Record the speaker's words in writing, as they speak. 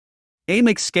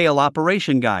AIMIX Scale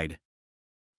Operation Guide.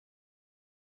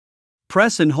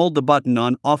 Press and hold the button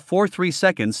on off for 3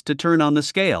 seconds to turn on the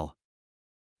scale.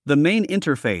 The main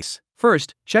interface.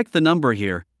 First, check the number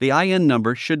here. The IN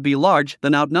number should be large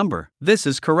than out number. This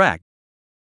is correct.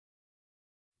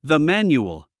 The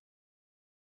manual.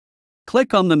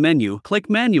 Click on the menu, click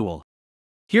Manual.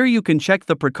 Here you can check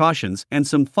the precautions and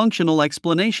some functional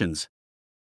explanations.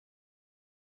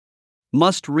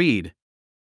 Must read.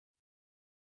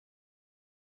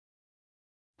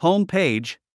 Home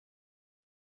page.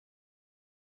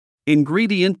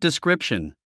 Ingredient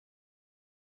description.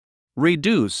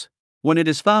 Reduce. When it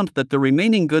is found that the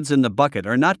remaining goods in the bucket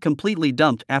are not completely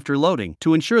dumped after loading,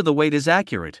 to ensure the weight is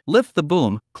accurate, lift the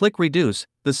boom, click Reduce.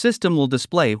 The system will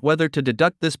display whether to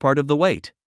deduct this part of the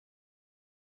weight.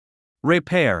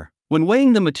 Repair. When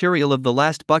weighing the material of the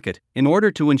last bucket, in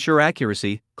order to ensure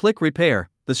accuracy, click Repair.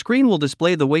 The screen will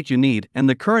display the weight you need and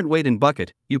the current weight in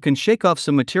bucket. You can shake off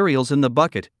some materials in the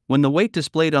bucket. When the weight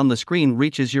displayed on the screen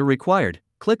reaches your required,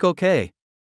 click OK.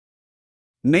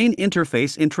 Main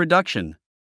interface introduction.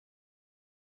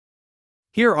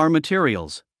 Here are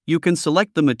materials. You can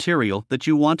select the material that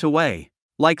you want to weigh,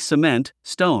 like cement,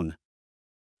 stone.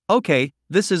 OK,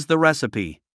 this is the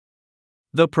recipe.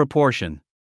 The proportion.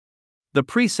 The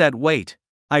preset weight.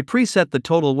 I preset the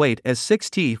total weight as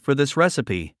 6t for this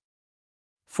recipe.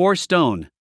 For stone.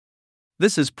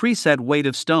 This is preset weight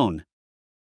of stone.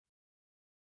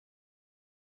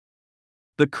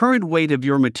 The current weight of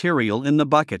your material in the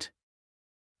bucket.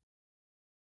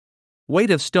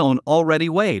 Weight of stone already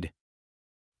weighed.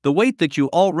 The weight that you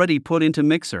already put into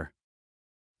mixer.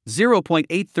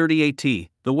 0.838 t,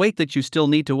 the weight that you still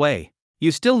need to weigh.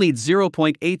 You still need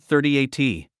 0.838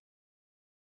 t.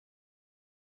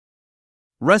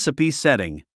 Recipe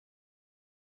setting.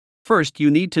 First, you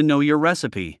need to know your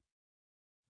recipe.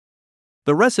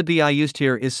 The recipe I used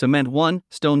here is cement 1,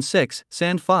 stone 6,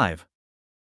 sand 5.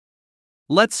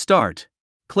 Let's start.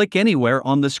 Click anywhere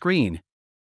on the screen.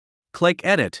 Click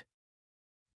Edit.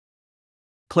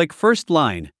 Click First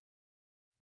Line.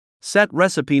 Set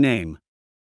recipe name.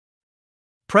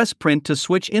 Press Print to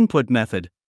switch input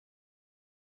method.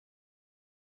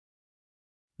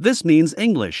 This means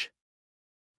English.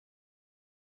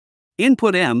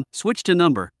 Input M, switch to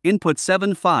number, input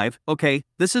 75, OK,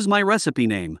 this is my recipe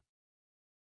name.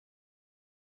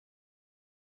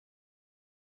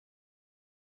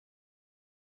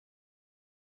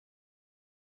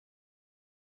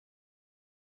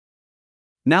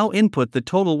 Now input the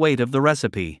total weight of the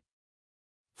recipe.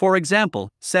 For example,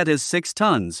 set is 6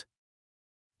 tons.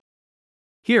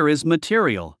 Here is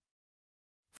material.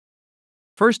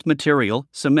 First material,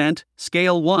 cement,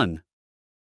 scale 1.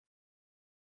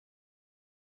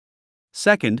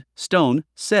 Second, stone,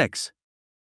 6.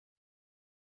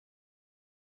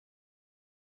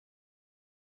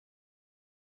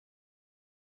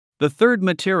 The third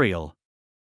material.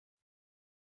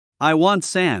 I want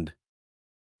sand.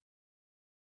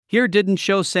 Here didn't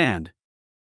show sand.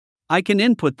 I can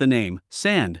input the name,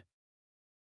 sand.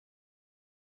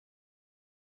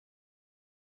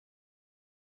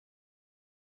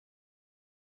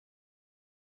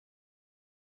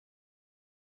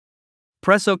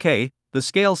 Press OK, the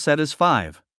scale set is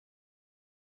 5.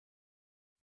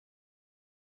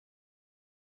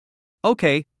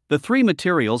 OK, the 3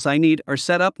 materials I need are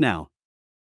set up now.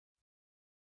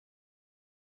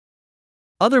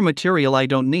 Other material I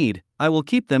don't need, I will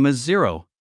keep them as 0.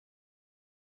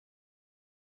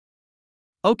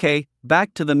 OK,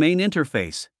 back to the main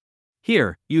interface.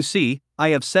 Here, you see, I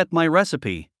have set my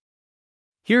recipe.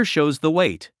 Here shows the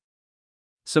weight.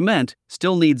 Cement,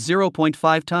 still needs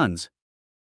 0.5 tons.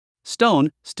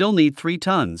 Stone, still need 3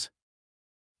 tons.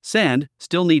 Sand,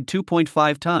 still need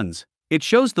 2.5 tons. It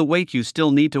shows the weight you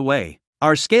still need to weigh.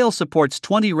 Our scale supports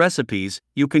 20 recipes.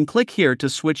 You can click here to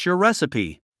switch your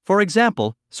recipe. For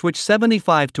example, switch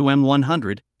 75 to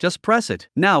M100, just press it.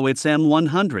 Now it's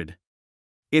M100.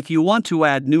 If you want to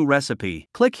add new recipe,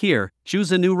 click here,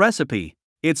 choose a new recipe.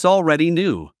 It's already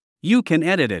new. You can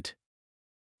edit it.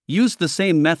 Use the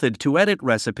same method to edit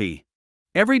recipe.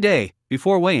 Every day,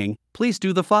 before weighing, please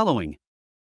do the following.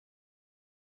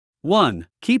 1.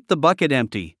 Keep the bucket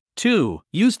empty. 2.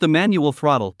 Use the manual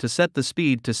throttle to set the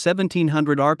speed to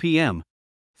 1700 RPM.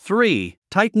 3.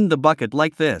 Tighten the bucket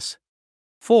like this.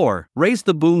 4. Raise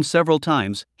the boom several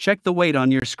times, check the weight on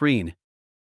your screen.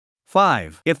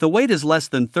 5. If the weight is less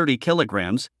than 30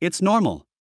 kilograms, it's normal.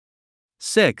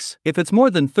 6. If it's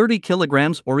more than 30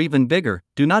 kilograms or even bigger,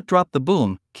 do not drop the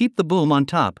boom, keep the boom on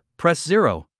top, press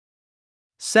 0.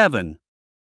 7.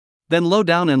 Then low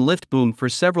down and lift boom for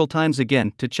several times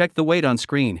again to check the weight on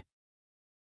screen.